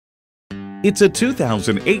It's a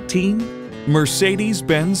 2018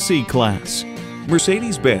 Mercedes-Benz C-Class.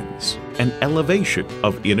 Mercedes-Benz, an elevation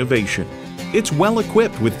of innovation. It's well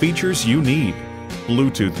equipped with features you need: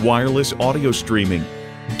 Bluetooth wireless audio streaming,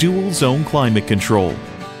 dual zone climate control,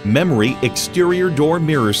 memory exterior door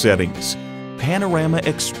mirror settings, panorama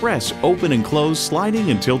express open and close sliding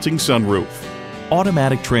and tilting sunroof,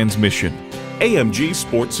 automatic transmission, AMG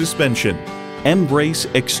sport suspension, M-Brace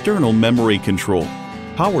external memory control,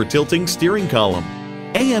 power tilting steering column,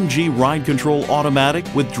 AMG ride control automatic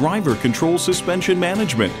with driver control suspension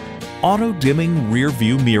management, auto dimming rear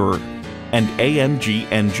view mirror, and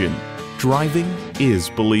AMG engine. Driving is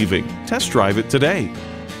believing. Test drive it today.